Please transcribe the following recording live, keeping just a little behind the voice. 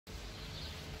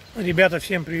Ребята,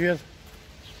 всем привет!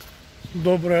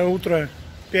 Доброе утро,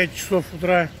 5 часов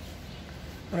утра,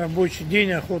 рабочий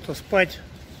день, охота спать.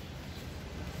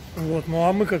 Вот, ну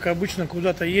а мы, как обычно,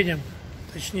 куда-то едем,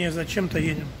 точнее, зачем-то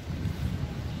едем.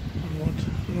 Вот.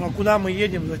 Ну а куда мы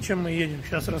едем, зачем мы едем,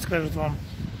 сейчас расскажет вам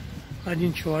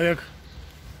один человек.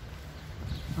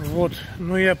 Вот,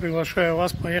 ну я приглашаю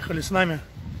вас, поехали с нами,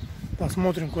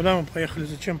 посмотрим, куда мы поехали,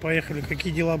 зачем поехали,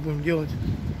 какие дела будем делать.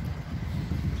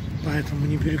 Поэтому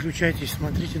не переключайтесь,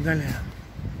 смотрите далее.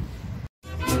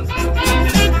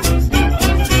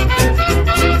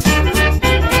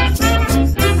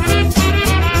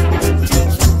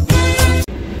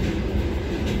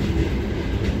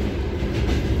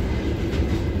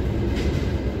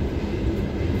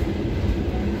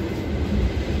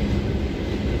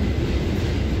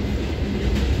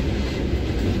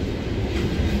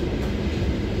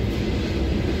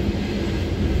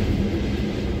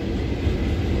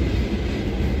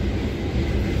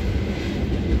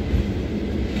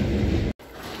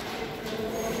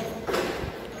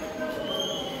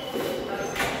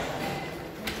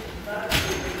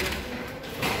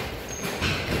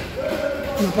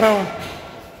 Направо.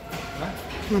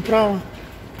 А? Направо.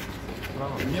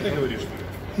 Направо. Мне ты говоришь, что ли?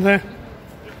 Да.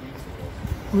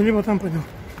 Ну, либо там пойдем.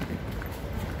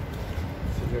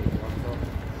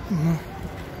 Угу.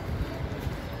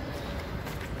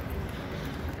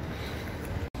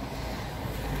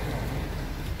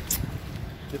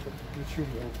 Это ключу,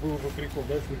 было бы прикол,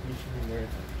 да, если ключи на это.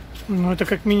 Ну, это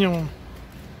как минимум.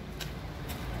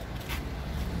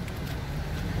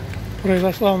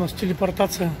 Произошла у нас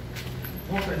телепортация.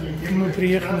 Вот они, мы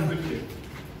приехали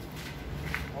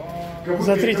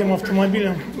за третьим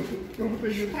автомобилем.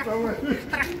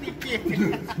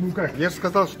 Ну как, я же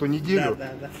сказал, что неделю.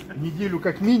 Да. Неделю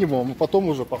как минимум, а потом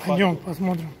уже по факту. Пойдем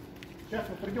посмотрим. Сейчас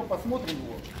мы придем, посмотрим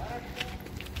его.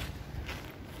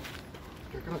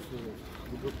 Как раз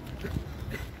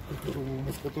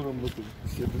с которым мы тут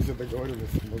все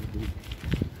договорились, может быть.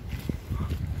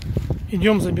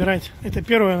 Идем забирать. Это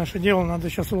первое наше дело, надо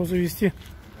сейчас его завести.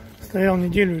 Стоял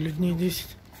неделю или дней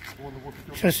 10.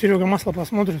 Сейчас Серега масло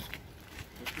посмотрит.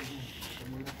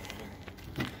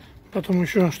 Потом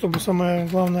еще, чтобы самое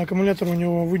главное, аккумулятор у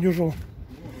него выдержал.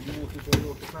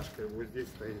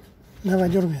 Давай,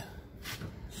 дергай.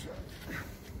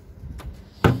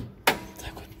 Так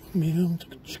вот, берем.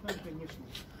 Так,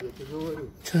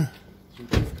 че?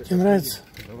 Тебе нравится?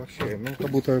 Да вообще, ну как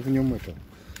будто в нем это.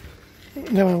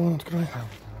 Давай вон открой.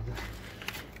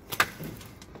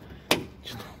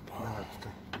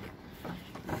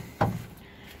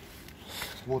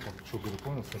 Вот он, что говорит,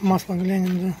 понял? Масло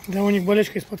глянем, да. Да, у них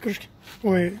болячка из-под крышки.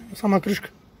 Ой, сама крышка.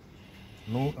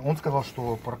 Ну, он сказал,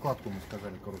 что прокладку мы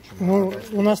сказали, короче. Ну,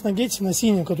 у нас на гете, на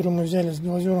синем, который мы взяли с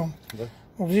глазуром, да?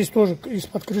 Вот здесь тоже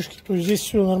из-под крышки. То есть здесь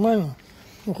все нормально.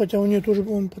 Ну, хотя у нее тоже,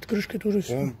 он под крышкой тоже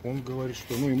все. Он говорит,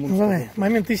 что, ну, ему... Ну, давай,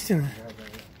 момент истины. Да.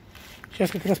 Сейчас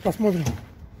как раз посмотрим.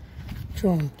 Что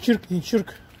он, чирк, не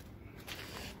чирк.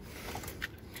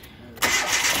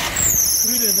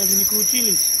 Крылья даже не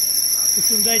крутились. У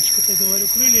фюндайчика-то, говорю,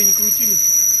 крылья не крутились.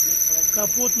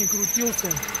 Капот не крутился.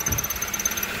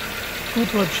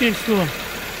 Тут вообще все.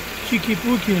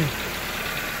 Чики-пуки.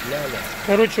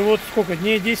 Короче, вот сколько,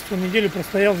 дней 10, он неделю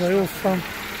простоял, завелся сам.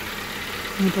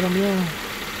 Не проблема.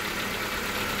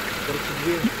 Короче,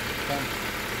 дверь там.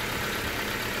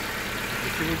 До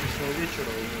сегодняшнего вечера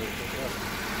у него как раз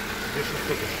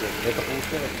 2600 ушло. Это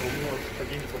получается, у него по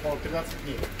день попало 13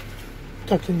 дней.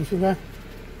 Так-то нифига.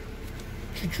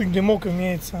 Чуть-чуть дымок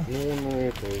имеется. Ну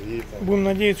это, и там. Будем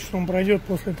надеяться, что он пройдет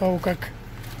после того, как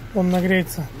он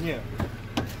нагреется. Нет.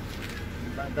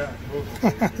 Да.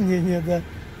 Не, да.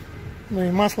 Ну и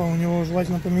масло у него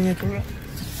желательно поменять уже.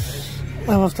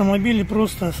 А в автомобиле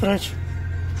просто срач.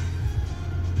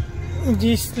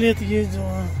 10 лет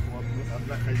ездила.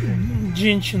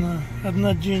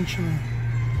 Одна женщина.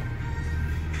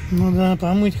 Ну да,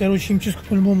 помыть, короче, химчистку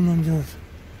по-любому надо делать.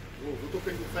 Ну, зато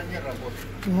кондиционер работает.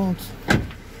 Ну, вот.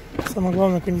 Самое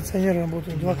главное, кондиционер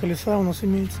работает. 2 колеса у нас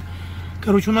имеется.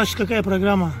 Короче, у нас сейчас какая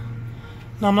программа?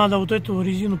 Нам надо вот эту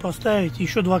резину поставить,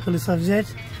 еще 2 колеса взять,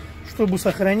 чтобы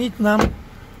сохранить нам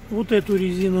вот эту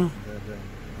резину.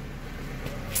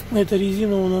 Да. Эта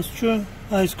резина у нас что?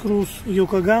 Ice Cruise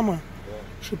Yokohama.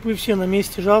 Да. Шипы все на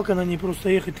месте. Жалко на ней просто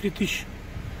ехать 3000.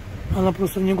 Она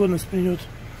просто в негодность придет.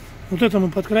 Вот это мы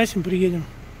подкрасим, приедем.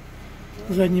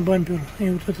 Задний бампер. И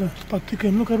вот это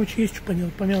подтыкаем. Ну, короче, есть что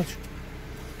поделать, по мелочи.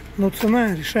 Но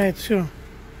цена решает все.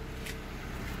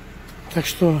 Так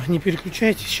что не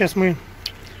переключайтесь. Сейчас мы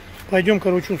пойдем,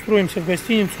 короче, устроимся в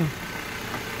гостиницу.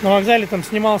 На вокзале там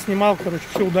снимал, короче,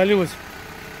 все удалилось.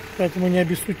 Поэтому не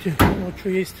обессудьте. Вот что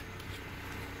есть.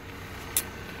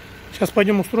 Сейчас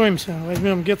пойдем устроимся,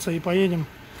 возьмем Гетца и поедем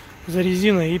за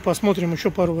резиной и посмотрим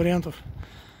еще пару вариантов.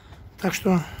 Так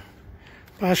что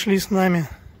пошли с нами.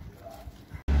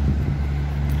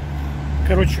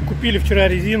 Короче, купили вчера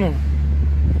резину.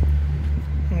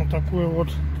 Вот такую вот.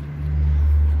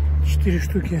 4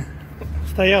 штуки.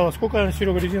 Стояла. Сколько,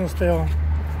 Серега, резина стояла?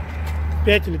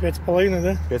 5 или 5,5,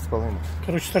 да? 5,5.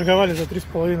 Короче, торговали за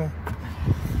 3,5.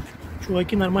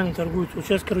 Чуваки нормально торгуются. Вот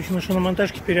сейчас, короче, на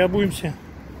шиномонтажке переобуемся.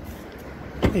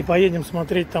 И поедем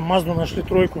смотреть. Там Мазду нашли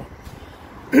тройку.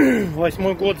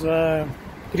 8-й год за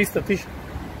 300 тысяч.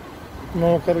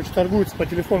 Но, короче, торгуются по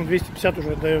телефону. 250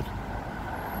 уже отдают.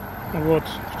 Вот.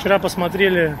 Вчера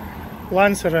посмотрели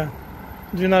Лансера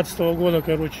 2012 года,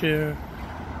 короче.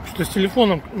 Что с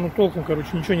телефоном, ну, толком, короче,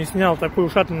 ничего не снял. Такой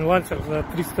ушатанный Лансер за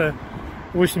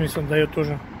 380 дает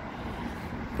тоже.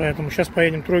 Поэтому сейчас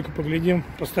поедем тройку, поглядим.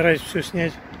 Постараюсь все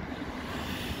снять.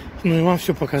 Ну и вам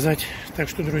все показать. Так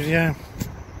что, друзья,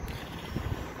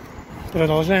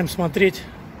 продолжаем смотреть.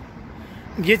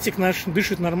 Гетцик наш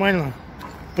дышит нормально.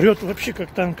 Прет вообще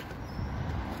как танк.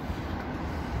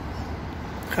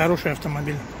 Хороший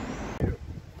автомобиль.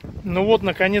 Ну вот,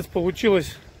 наконец,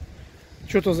 получилось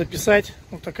что-то записать.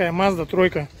 Вот такая Mazda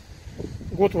тройка.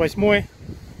 Год 8.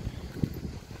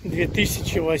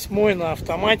 2008 на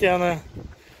автомате она.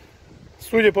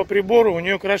 Судя по прибору, у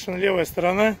нее крашена левая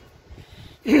сторона.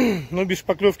 Но без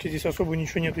шпаклевки здесь особо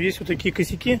ничего нету. Есть вот такие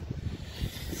косяки.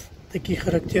 Такие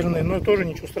характерные. Но тоже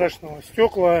ничего страшного.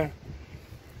 Стекла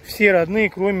все родные,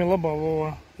 кроме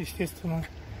лобового, естественно.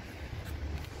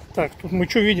 Так, тут мы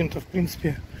что видим-то, в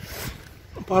принципе.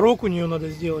 Порог у нее надо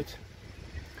сделать.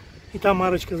 И там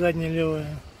арочка задняя левая.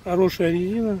 Хорошая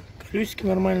резина. Колесики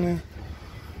нормальные.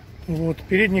 Вот.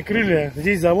 Передние крылья.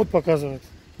 Здесь завод показывает.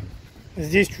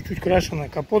 Здесь чуть-чуть крашеная.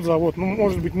 Капот завод. Ну,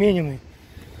 может быть, мененный.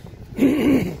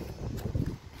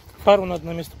 Фару надо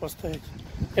на место поставить.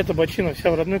 Эта бочина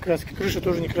вся в родной краске. Крыша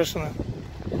тоже не крашена.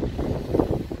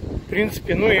 В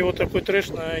принципе, ну и вот такой трэш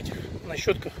на этих, на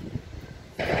щетках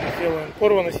сделаем.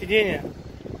 Порвано сиденье.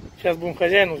 Сейчас будем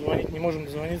хозяину звонить, не можем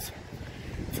дозвониться.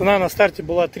 Цена на старте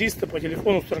была 300, по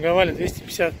телефону торговали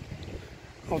 250.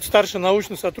 Вот старший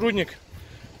научный сотрудник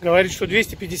говорит, что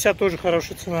 250 тоже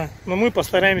хорошая цена. Но мы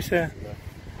постараемся,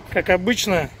 как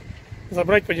обычно,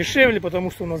 забрать подешевле,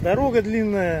 потому что у нас дорога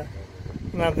длинная.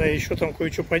 Надо еще там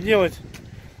кое-что поделать.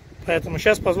 Поэтому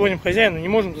сейчас позвоним хозяину, не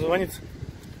можем дозвониться.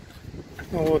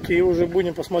 Вот, и уже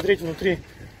будем посмотреть внутри.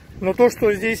 Но то,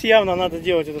 что здесь явно надо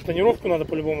делать, это тонировку надо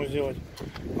по-любому сделать.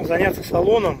 Заняться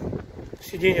салоном.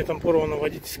 Сиденье там порвано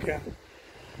водительское.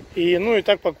 И, ну и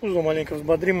так по кузову маленько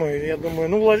взбодрим. И я думаю,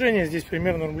 ну вложение здесь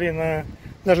примерно рублей на...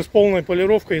 Даже с полной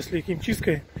полировкой, если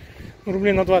химчисткой, ну,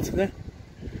 рублей на 20, да?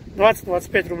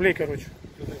 20-25 рублей, короче.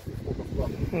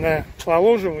 Да,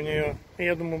 положим у нее. И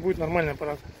я думаю, будет нормальный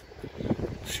аппарат.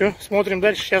 Все, смотрим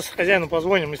дальше. Сейчас хозяину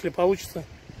позвоним, если получится.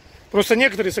 Просто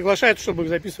некоторые соглашаются, чтобы их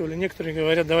записывали. Некоторые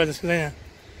говорят, давай, до свидания.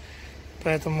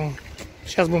 Поэтому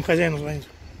сейчас будем хозяину звонить.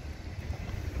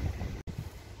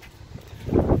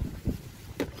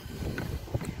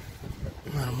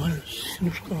 Нормально,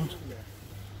 синюшка вот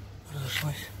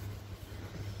разошлась.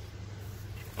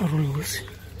 Руль лысый.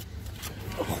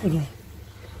 Походу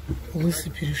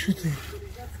лысый, перешитый.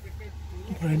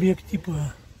 Пробег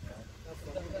типа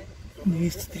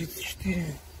 234.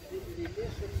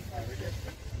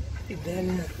 И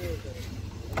далее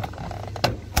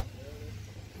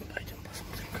пойдем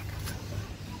посмотрим капот.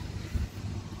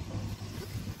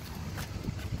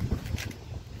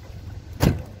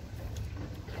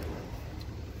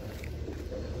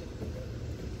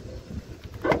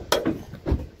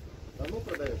 Давно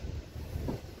продаешь?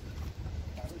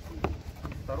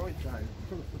 Второй? Да.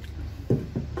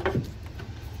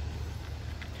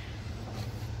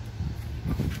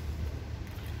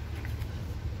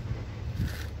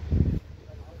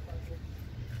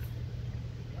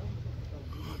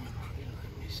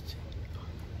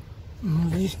 Ну,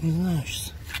 здесь не знаю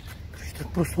сейчас. Короче, так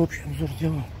просто общий обзор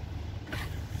делаю.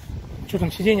 Что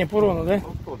там, сиденье порвано, да?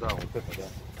 Ну, что, да, вот это, да.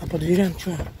 А по дверям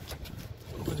что?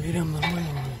 По дверям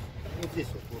нормально. Вот здесь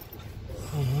вот.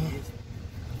 Ага.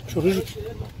 Что, рыжик?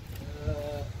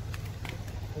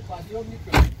 По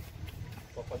подъемникам.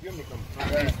 По подъемникам.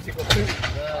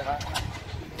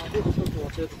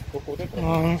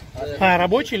 Ага. А,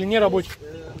 рабочий или не рабочий?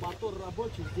 Мотор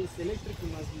рабочий, здесь электрика у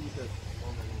нас будет.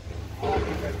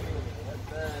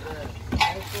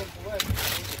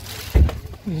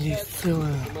 Здесь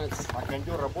целая. А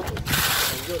кондер работает?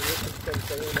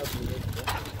 Кондер,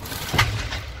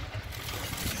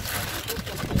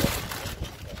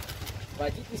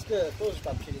 водительская тоже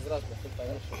там через раз, чтобы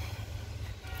поверху.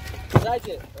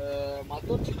 Сзади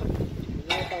моторчик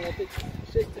него там вот эти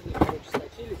шестерни, короче,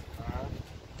 сточились.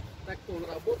 Так-то он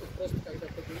работает, просто когда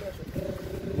поднимаешь,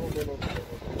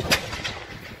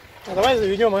 А давай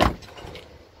заведем, а?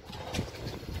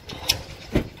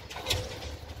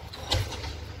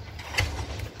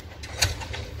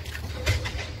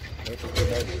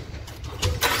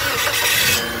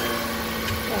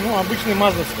 Ну, обычный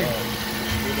маздовский.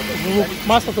 Звук.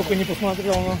 Масло только не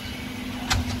посмотрел, но...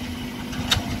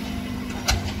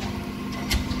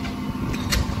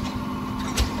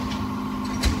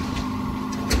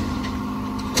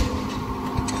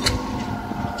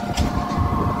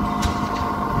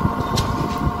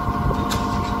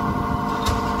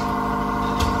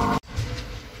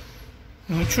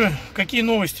 Ну что, какие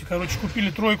новости? Короче,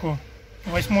 купили тройку,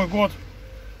 8-й год.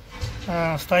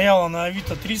 Стояла на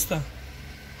Авито 300.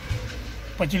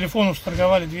 По телефону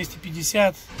сторговали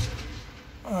 250.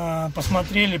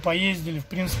 Посмотрели, поездили. В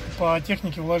принципе, по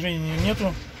технике вложений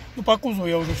нету. Ну, по кузову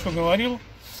я уже все говорил.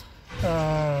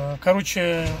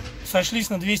 Короче, сошлись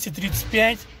на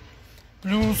 235.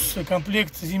 Плюс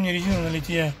комплект зимней резины на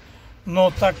литье. Но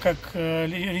так как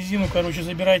резину, короче,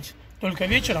 забирать только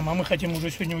вечером, а мы хотим уже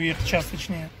сегодня уехать, час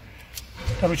точнее.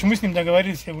 Короче, мы с ним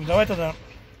договорились. Я говорю, давай тогда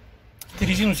ты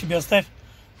резину себе оставь,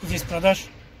 здесь продашь.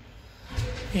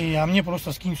 А мне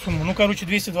просто скинь сумму. Ну, короче,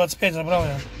 225 забрал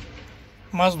я.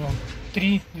 Мазду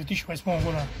 3 2008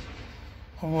 года.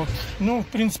 Вот. Ну, в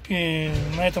принципе,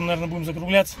 на этом, наверное, будем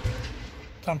закругляться.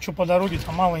 Там что по дороге,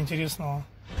 там мало интересного.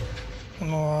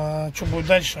 Ну, а что будет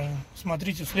дальше,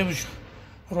 смотрите в следующих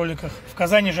роликах. В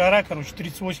Казани жара, короче,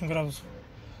 38 градусов.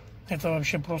 Это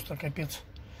вообще просто капец.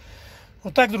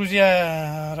 Вот так,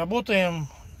 друзья, работаем.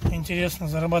 Интересно,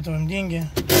 зарабатываем деньги.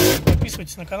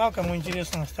 Подписывайтесь на канал, кому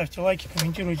интересно. Ставьте лайки,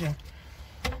 комментируйте.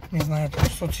 Не знаю,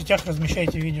 в соцсетях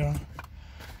размещайте видео.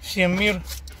 Всем мир.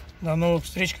 До новых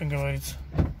встреч, как говорится.